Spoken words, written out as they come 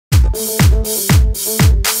This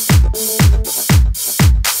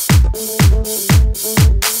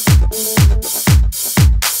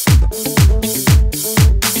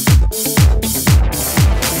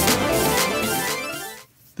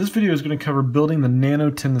video is going to cover building the Nano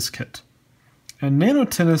Tennis kit. And Nano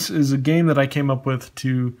Tennis is a game that I came up with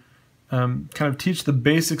to kind of teach the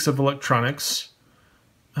basics of electronics.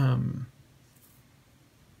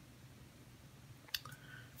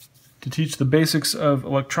 To teach the basics of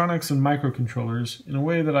electronics and microcontrollers in a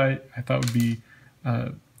way that I thought would be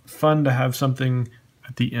fun to have something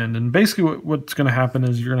at the end. And basically what's going to happen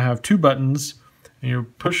is you're going to have two buttons, and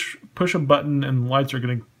you push a button and the lights are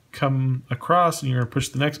going to come across, and you're going to push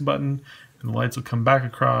the next button and the lights will come back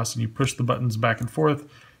across, and you push the buttons back and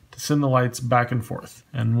forth to send the lights back and forth.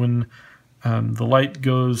 And when the light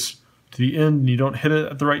goes to the end and you don't hit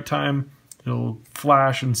it at the right time, it'll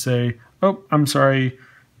flash and say, "Oh, I'm sorry,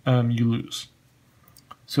 you lose."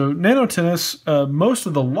 So Nano Tennis, most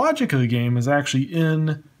of the logic of the game is actually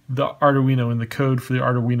in the Arduino, in the code for the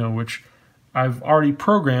Arduino, which I've already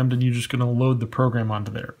programmed, and you're just going to load the program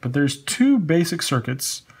onto there. But there's two basic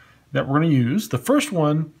circuits that we're going to use. The first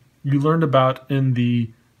one you learned about in the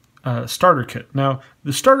starter kit. Now,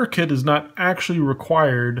 the starter kit is not actually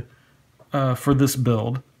required for this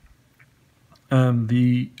build.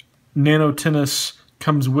 The Nano Tennis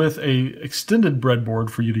comes with a extended breadboard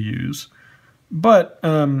for you to use, but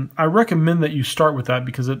I recommend that you start with that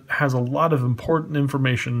because it has a lot of important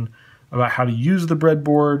information about how to use the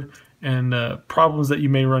breadboard and problems that you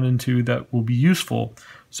may run into that will be useful.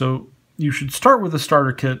 So you should start with the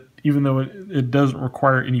starter kit, even though it doesn't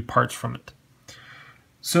require any parts from it.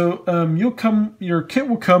 So your kit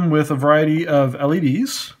will come with a variety of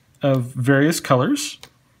LEDs of various colors,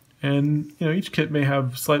 and each kit may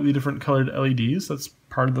have slightly different colored LEDs. That's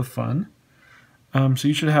part of the fun. So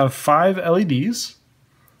you should have 5 LEDs,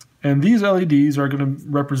 and these LEDs are going to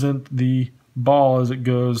represent the ball as it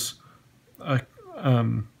goes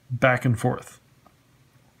back and forth.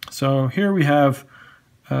 So here we have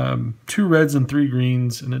 2 reds and 3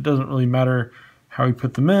 greens, and it doesn't really matter how we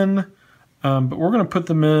put them in, but we're going to put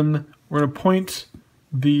them in. We're going to point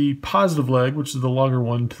the positive leg, which is the longer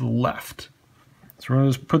one, to the left. So we're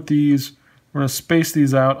going to just put these, we're going to space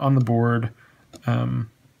these out on the board. We're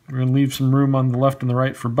going to leave some room on the left and the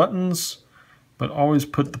right for buttons, but always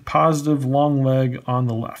put the positive long leg on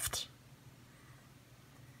the left.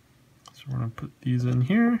 So we're going to put these in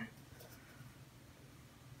here.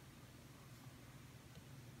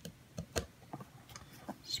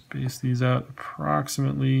 Space these out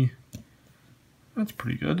approximately. That's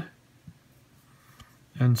pretty good.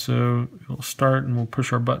 And so we'll start and we'll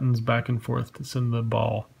push our buttons back and forth to send the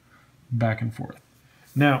ball back and forth.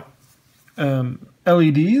 Now,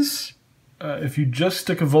 LEDs, if you just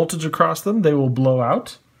stick a voltage across them, they will blow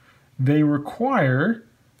out. They require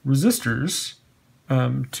resistors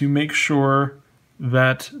to make sure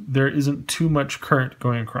that there isn't too much current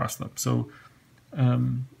going across them. So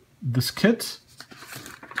this kit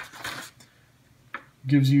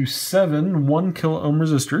gives you 7 1 kilo ohm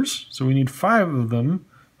resistors, so we need 5 of them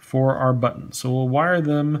for our buttons. So we'll wire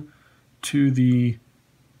them to the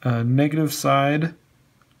negative side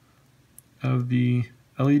of the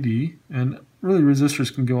LED, and really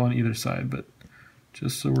resistors can go on either side, but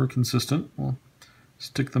just so we're consistent, we'll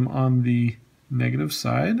stick them on the negative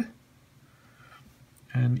side,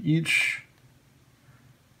 and each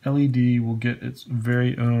LED will get its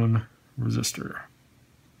very own resistor.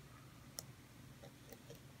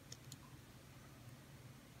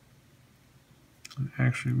 And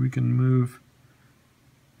actually, we can move.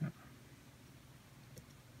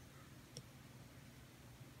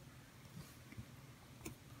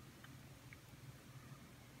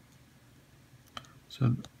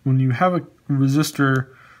 So when you have a resistor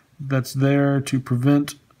that's there to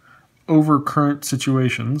prevent overcurrent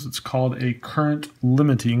situations, it's called a current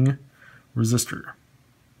limiting resistor.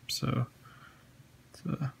 So it's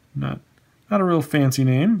not a real fancy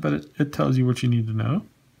name, but it tells you what you need to know.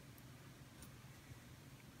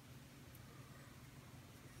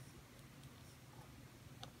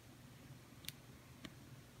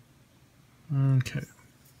 Okay,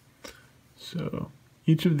 so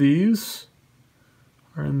each of these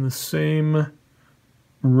are in the same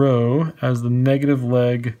row as the negative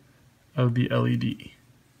leg of the LED.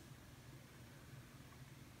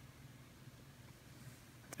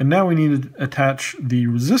 And now we need to attach the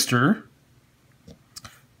resistor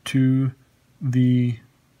to the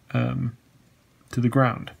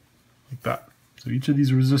ground, like that. So each of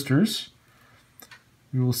these resistors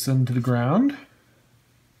we will send to the ground.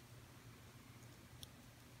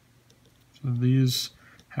 So these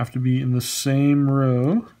have to be in the same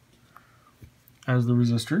row as the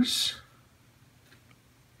resistors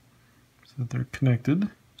so that they're connected.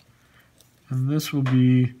 And this will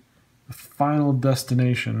be the final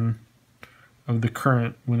destination of the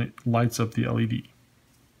current when it lights up the LED.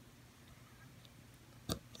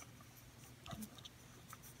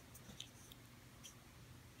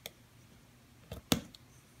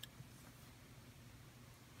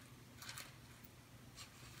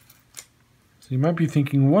 So you might be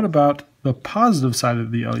thinking, what about the positive side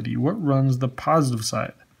of the LED? What runs the positive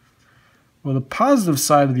side? Well, the positive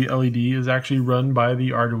side of the LED is actually run by the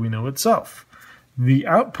Arduino itself. The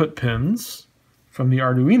output pins from the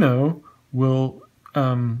Arduino will,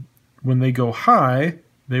 when they go high,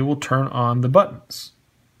 they will turn on the buttons.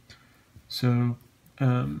 So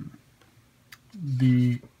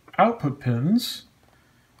the output pins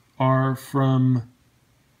are from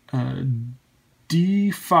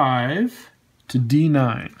D5 to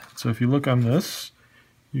D9. So if you look on this,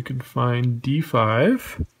 you can find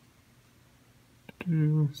D5.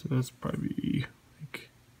 So that's probably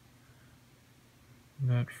like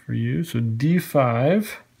that for you. So D5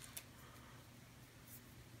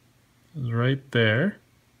 is right there.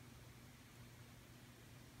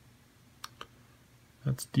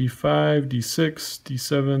 That's D5, D6,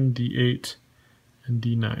 D7, D8, and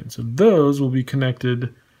D9. So those will be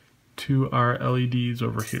connected to our LEDs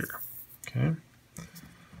over here. Okay.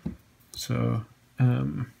 So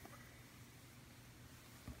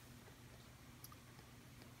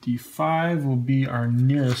D5 will be our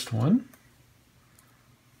nearest one.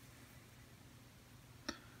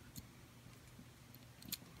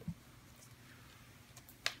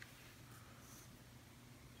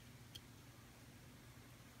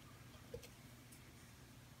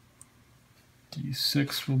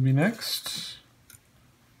 D6 will be next.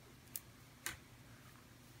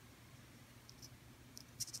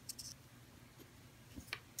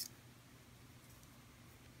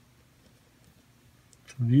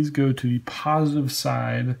 These go to the positive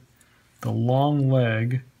side, the long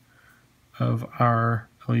leg of our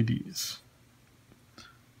LEDs.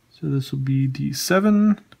 So this will be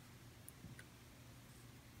D7.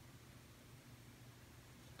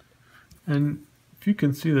 And if you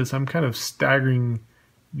can see this, I'm kind of staggering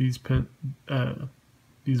these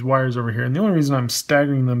wires over here. And the only reason I'm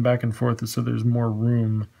staggering them back and forth is so there's more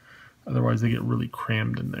room. Otherwise, they get really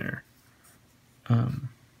crammed in there.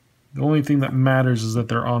 The only thing that matters is that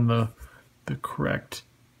they're on the correct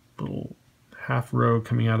little half row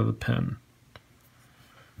coming out of the pin.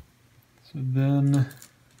 So then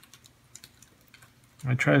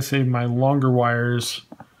I try to save my longer wires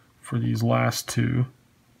for these last two.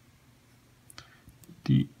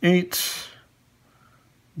 D8,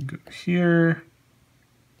 go here.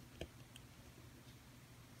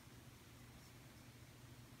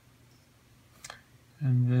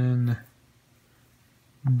 And then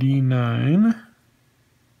D9,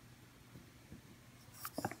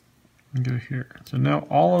 and go here. So now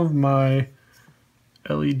all of my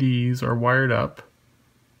LEDs are wired up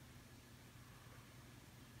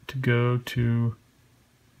to go to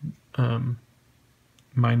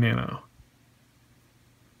my Nano.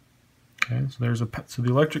 Okay, so so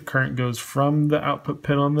the electric current goes from the output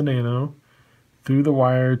pin on the Nano through the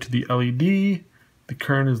wire to the LED. The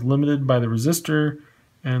current is limited by the resistor,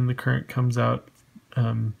 and the current comes out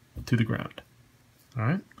to the ground. All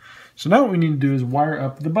right. So now what we need to do is wire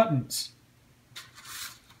up the buttons.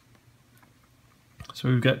 So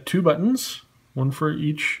we've got two buttons, one for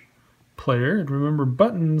each player. And remember,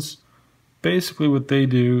 buttons, basically what they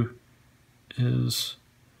do is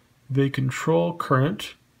they control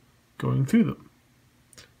current going through them.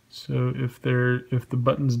 So if the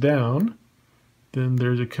button's down, then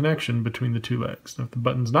there's a connection between the two legs. Now, if the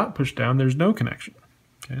button's not pushed down, there's no connection.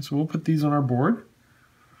 Okay, so we'll put these on our board.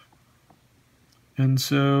 And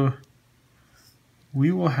so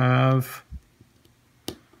we will have,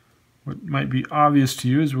 what might be obvious to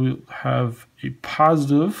you is we'll have a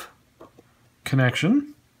positive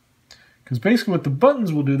connection. Because basically what the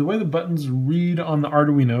buttons will do, the way the buttons read on the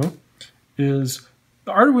Arduino is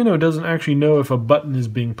the Arduino doesn't actually know if a button is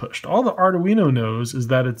being pushed. All the Arduino knows is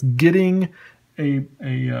that it's getting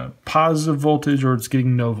a positive voltage or it's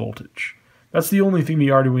getting no voltage. That's the only thing the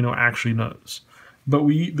Arduino actually knows. But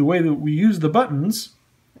the way that we use the buttons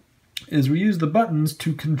is we use the buttons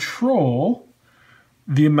to control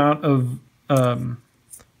the amount of,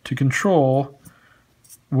 to control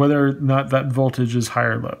whether or not that voltage is high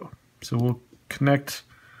or low. So we'll connect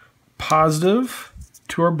positive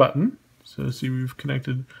to our button. So see, we've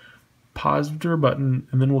connected positive to our button,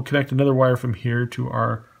 and then we'll connect another wire from here to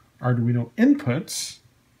our Arduino inputs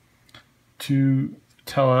to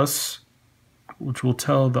tell us, which will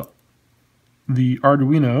tell the the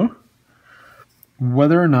Arduino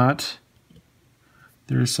whether or not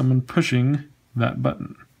there is someone pushing that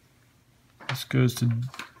button. This goes to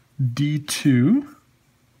D2.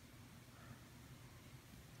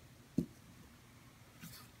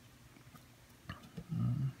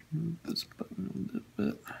 Move this button a little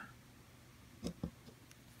bit.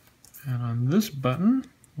 And on this button,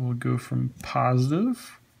 we'll go from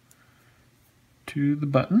positive to the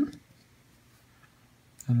button.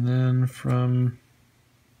 And then from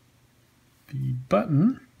the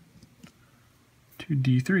button to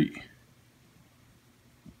D3.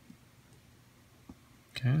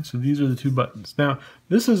 Okay, so these are the two buttons. Now,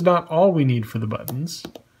 this is not all we need for the buttons.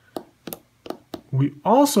 We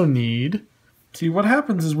also need, see what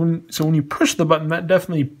happens is when you push the button, that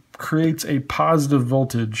definitely creates a positive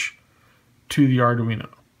voltage to the Arduino.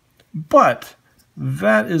 But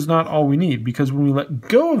that is not all we need, because when we let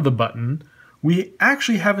go of the button, we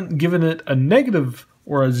actually haven't given it a negative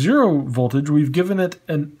or a 0 voltage, we've given it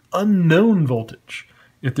an unknown voltage.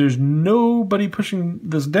 If there's nobody pushing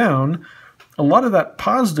this down, a lot of that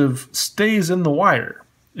positive stays in the wire.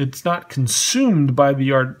 It's not consumed by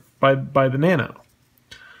the Nano.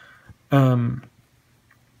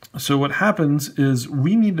 So what happens is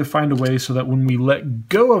we need to find a way so that when we let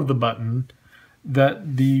go of the button,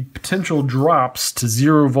 that the potential drops to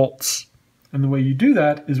 0 volts. And the way you do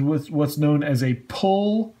that is with what's known as a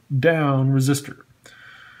pull-down resistor.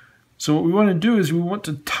 So what we want to do is we want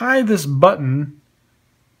to tie this button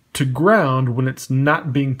to ground when it's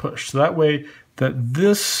not being pushed. So that way that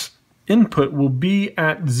this input will be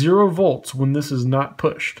at 0 volts when this is not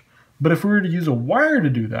pushed. But if we were to use a wire to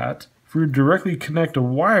do that, if we were to directly connect a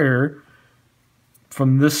wire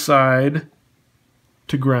from this side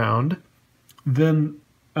to ground, then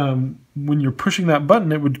when you're pushing that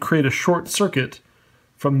button, it would create a short circuit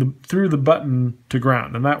through the button to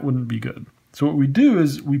ground, and that wouldn't be good. So what we do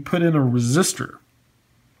is we put in a resistor.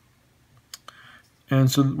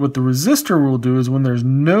 And so what the resistor will do is when there's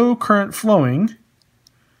no current flowing,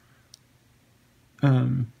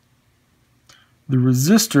 the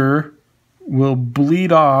resistor will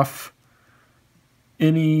bleed off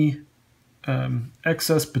any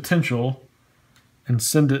excess potential and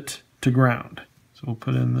send it to ground. So we'll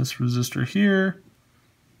put in this resistor here,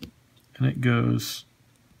 and it goes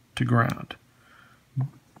to ground.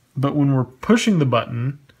 But when we're pushing the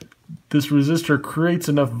button, this resistor creates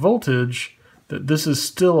enough voltage that this is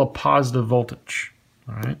still a positive voltage.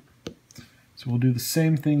 All right. So we'll do the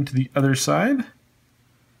same thing to the other side.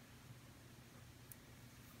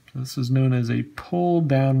 So this is known as a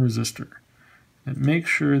pull-down resistor. And make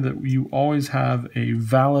sure that you always have a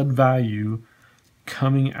valid value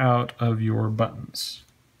coming out of your buttons.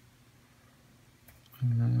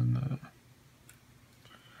 And then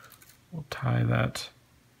we'll tie that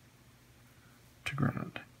to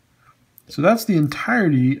ground. So that's the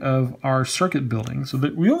entirety of our circuit building. So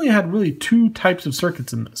that we only had really two types of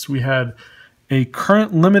circuits in this. We had a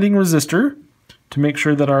current limiting resistor to make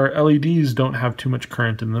sure that our LEDs don't have too much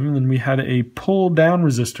current in them. And then we had a pull down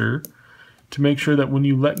resistor to make sure that when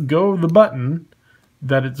you let go of the button,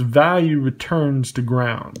 that its value returns to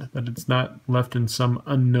ground, that it's not left in some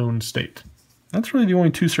unknown state. That's really the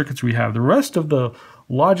only two circuits we have. The rest of the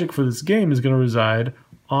logic for this game is going to reside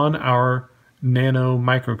on our Nano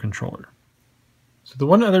microcontroller. So the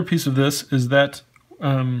one other piece of this is that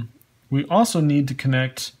we also need to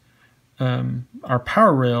connect our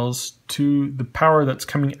power rails to the power that's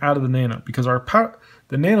coming out of the Nano, because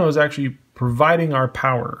the Nano is actually providing our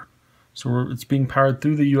power. So it's being powered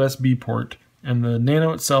through the USB port, and the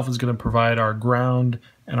Nano itself is going to provide our ground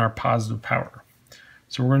and our positive power.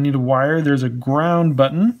 So we're going to need a wire. There's a ground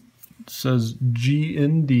button. It says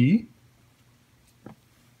GND.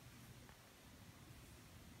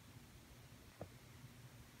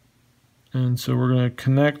 And so we're going to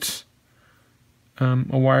connect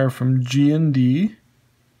a wire from GND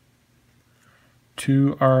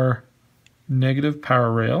to our negative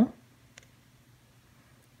power rail.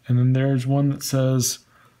 And then there's one that says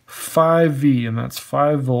 5V, and that's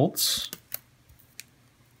 5 volts.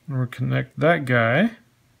 And we'll connect that guy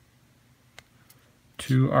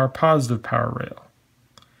to our positive power rail.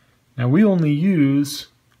 Now we only use,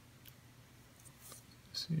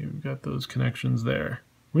 see, we've got those connections there.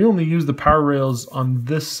 We only use the power rails on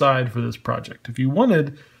this side for this project. If you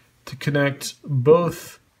wanted to connect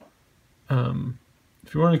both,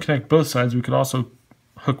 sides, we could also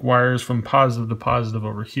hook wires from positive to positive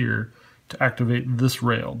over here to activate this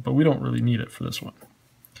rail, but we don't really need it for this one.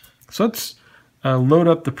 So let's load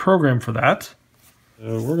up the program for that.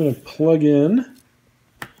 We're going to plug in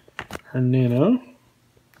our Nano.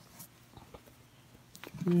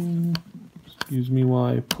 Excuse me while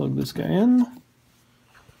I plug this guy in.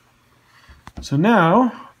 So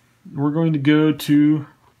now we're going to go to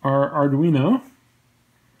our Arduino,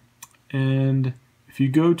 and if you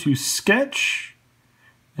go to Sketch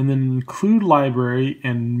and then Include Library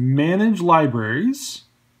and Manage Libraries,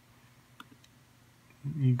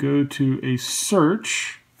 you go to a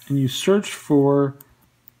search and you search for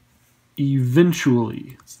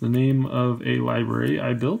Eventually. It's the name of a library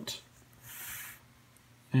I built,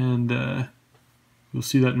 and you'll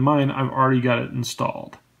see that in mine I've already got it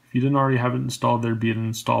installed. If you didn't already have it installed, there'd be an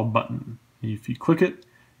install button. If you click it,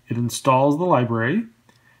 it installs the library,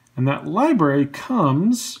 and that library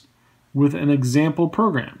comes with an example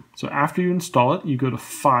program. So after you install it, you go to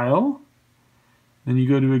File, then you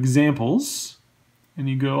go to Examples, and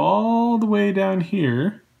you go all the way down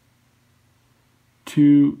here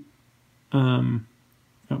to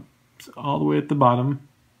all the way at the bottom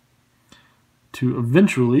to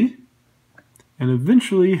Eventually, and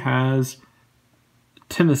Eventually has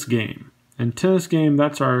Tennis Game. And Tennis Game,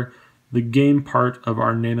 that's the game part of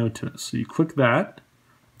our Nano Tennis. So you click that,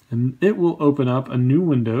 and it will open up a new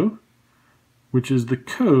window, which is the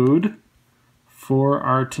code for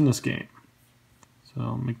our tennis game. So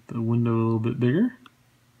I'll make the window a little bit bigger.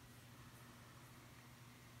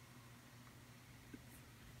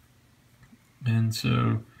 And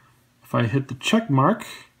so if I hit the check mark,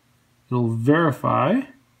 it'll verify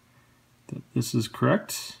that this is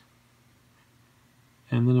correct.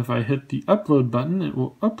 And then if I hit the upload button, it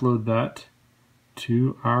will upload that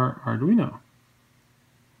to our Arduino.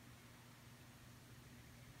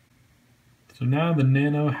 So now the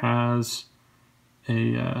Nano has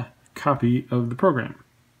a copy of the program.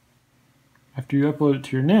 After you upload it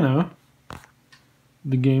to your Nano,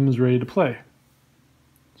 the game is ready to play.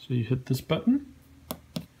 So you hit this button,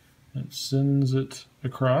 it sends it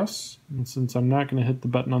across, and since I'm not going to hit the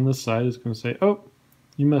button on this side, it's going to say, oh,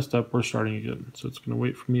 you messed up, we're starting again. So it's going to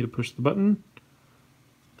wait for me to push the button.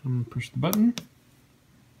 I'm going to push the button.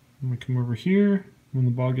 I'm going to come over here. When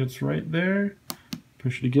the ball gets right there,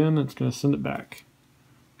 push it again, it's going to send it back.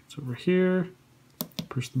 It's over here,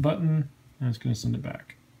 push the button, and it's going to send it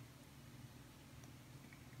back.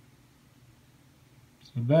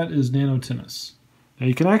 So that is Nano Tennis. Now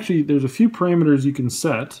you can actually, there's a few parameters you can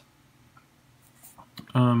set.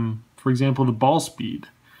 For example, the ball speed.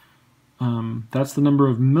 That's the number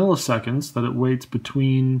of milliseconds that it waits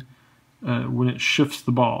between when it shifts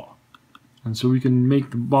the ball. And so we can make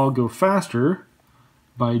the ball go faster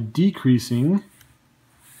by decreasing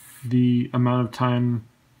the amount of time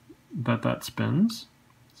that spends.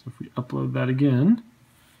 So if we upload that again,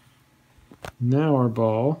 now our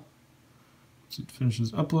ball, once it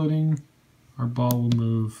finishes uploading, our ball will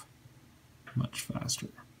move much faster.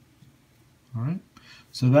 All right,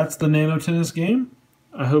 so that's the Nano Tennis game.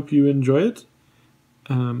 I hope you enjoy it,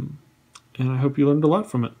 and I hope you learned a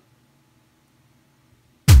lot from it.